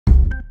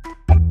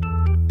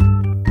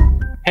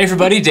Hey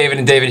everybody, David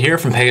and David here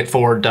from Payette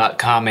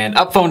and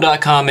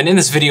upphone.com, and in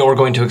this video we're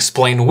going to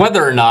explain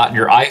whether or not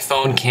your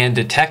iPhone can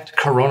detect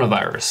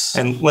coronavirus.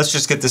 And let's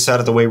just get this out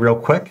of the way real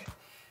quick.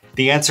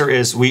 The answer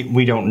is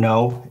we don't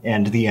know,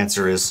 and the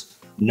answer is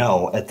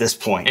no at this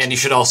point. And you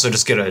should also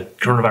just get a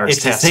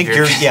coronavirus test.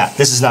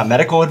 This is not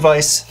medical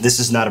advice. This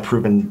is not a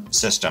proven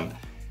system.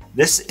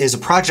 This is a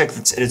project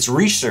that's in its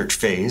research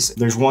phase.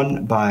 There's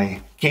one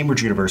by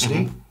Cambridge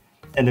University,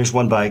 and there's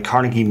one by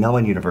Carnegie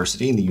Mellon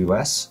University in the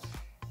US.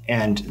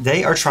 And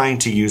they are trying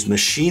to use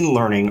machine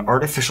learning,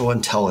 artificial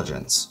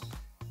intelligence,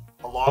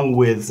 along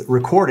with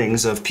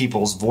recordings of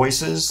people's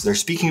voices, their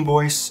speaking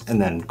voice, and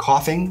then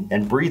coughing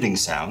and breathing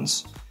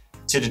sounds,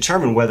 to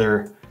determine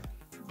whether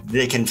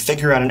they can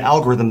figure out an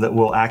algorithm that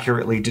will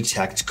accurately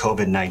detect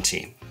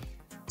COVID-19.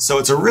 So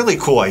it's a really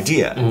cool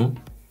idea.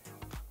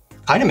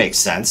 Kind of makes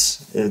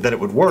sense that it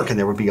would work and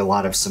there would be a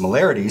lot of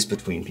similarities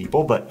between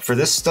people, but for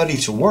this study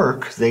to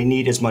work, they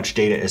need as much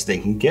data as they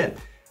can get.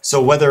 So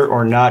whether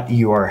or not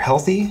you are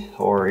healthy,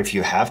 or if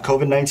you have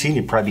COVID-19,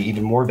 you'd probably be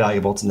even more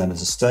valuable to them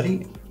as a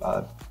study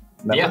member.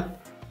 Yeah.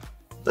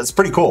 That's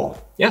pretty cool.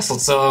 Yes,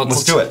 let's do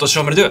it. Let's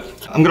show them how to do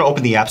it. I'm gonna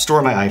open the App Store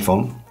on my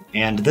iPhone,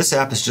 and this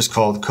app is just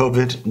called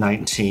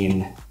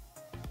COVID-19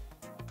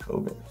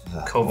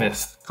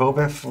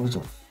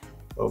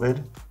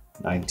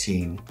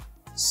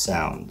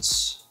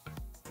 sounds.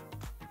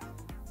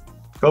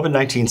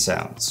 COVID-19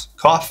 sounds.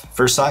 Cough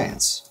for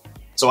science.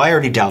 So I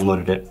already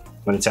downloaded it.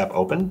 I'm gonna tap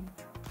open.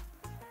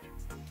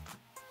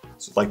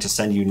 So I'd like to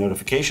send you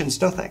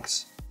notifications. No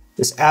thanks.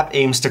 This app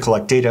aims to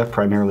collect data,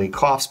 primarily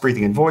coughs,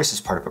 breathing, and voice,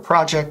 as part of a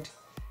project.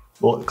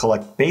 We'll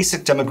collect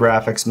basic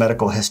demographics,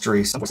 medical history.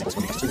 Let's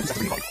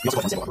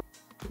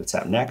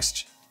tap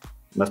next.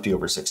 You must be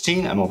over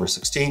 16. I'm over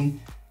 16.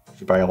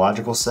 Your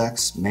biological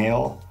sex,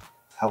 male.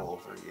 How old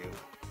are you?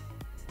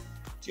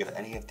 Do you have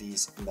any of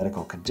these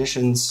medical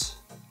conditions?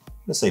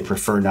 Let's say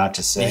prefer not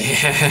to say.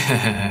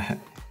 Yeah.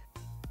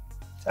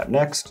 Tap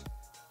next.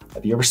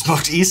 Have you ever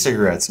smoked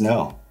e-cigarettes?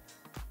 No.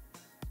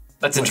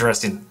 That's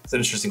interesting. It's an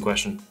interesting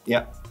question.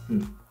 Yeah.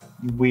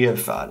 We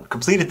have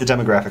completed the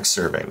demographics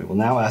survey. We will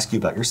now ask you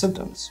about your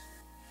symptoms.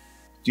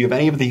 Do you have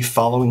any of the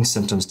following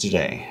symptoms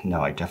today?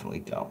 No, I definitely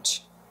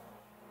don't.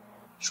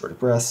 Short of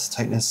breath,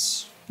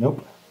 tightness,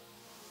 nope.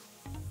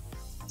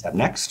 Tap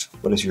next.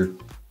 What is your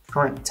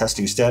current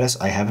testing status?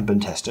 I haven't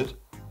been tested.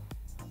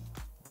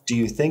 Do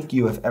you think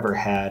you have ever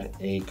had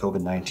a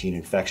COVID-19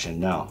 infection?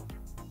 No.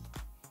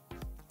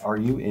 Are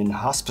you in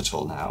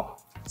hospital now?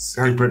 It's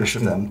very British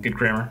of them. Good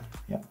grammar.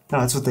 Yeah.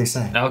 No, that's what they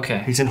say.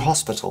 Okay. He's in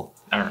hospital.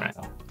 All right.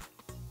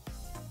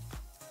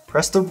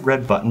 Press the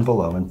red button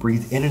below and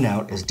breathe in and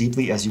out as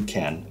deeply as you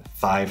can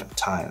 5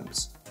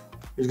 times.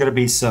 There's going to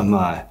be some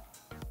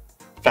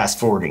fast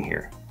forwarding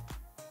here.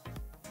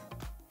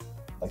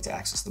 I'd like to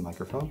access the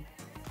microphone.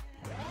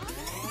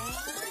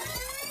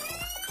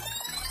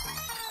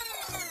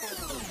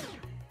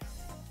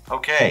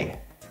 Okay.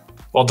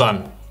 Well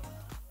done.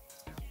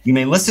 You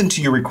may listen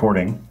to your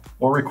recording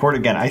or record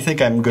again. I think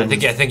I'm good.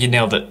 I think you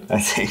nailed it. I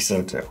think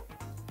so too.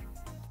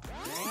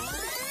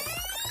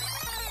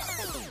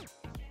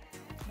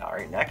 All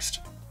right, next.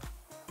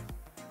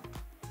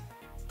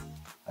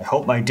 I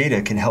hope my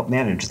data can help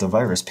manage the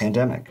virus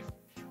pandemic.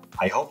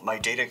 I hope my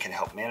data can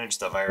help manage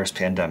the virus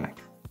pandemic.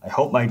 I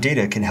hope my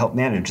data can help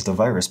manage the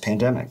virus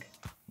pandemic.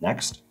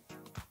 Next.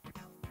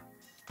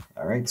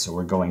 All right, so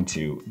we're going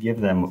to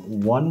give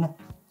them one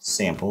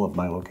sample of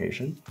my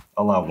location.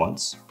 Allow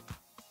once.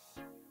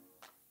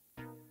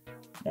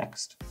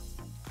 Next.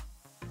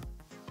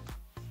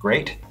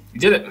 Great. You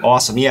did it.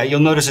 Awesome. Yeah,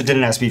 you'll notice it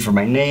didn't ask me for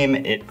my name.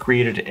 It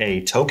created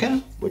a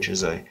token, which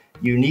is a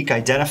unique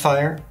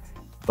identifier,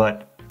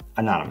 but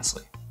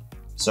anonymously.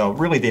 So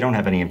really, they don't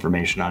have any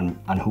information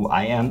on who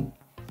I am.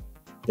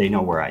 They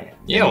know where I am.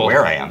 They know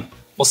where I am.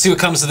 We'll see what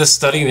comes of this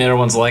study and the other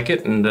ones like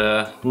it, and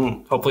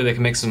hopefully they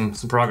can make some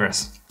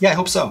progress. Yeah, I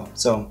hope so.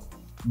 So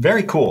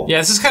very cool. Yeah,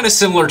 this is kind of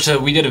similar to,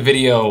 we did a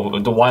video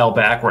a while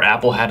back where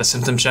Apple had a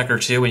symptom checker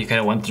too, and you kind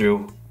of went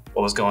through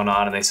what was going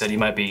on, and they said you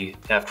might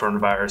have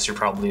coronavirus, you're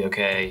probably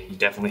okay, you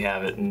definitely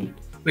have it, and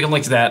we can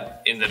link to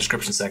that in the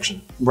description section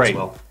right. as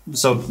well.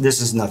 So this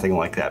is nothing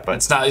like that, but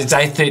it's not.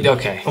 I think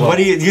okay. Well, what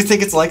do you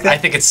think it's like that? I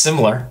think it's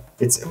similar.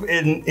 It's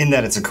in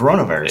that it's a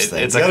coronavirus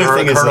thing. It's a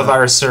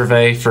coronavirus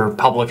survey for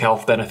public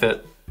health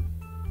benefit.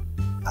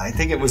 I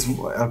think it was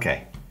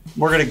okay.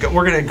 We're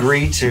gonna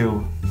agree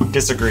to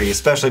disagree,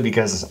 especially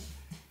because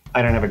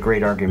I don't have a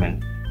great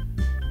argument.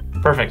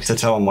 Perfect. To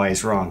tell him why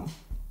he's wrong.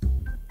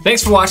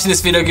 Thanks for watching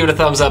this video. Give it a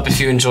thumbs up if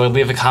you enjoyed.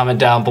 Leave a comment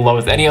down below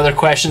with any other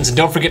questions. And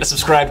don't forget to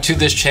subscribe to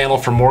this channel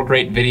for more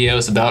great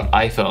videos about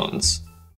iPhones.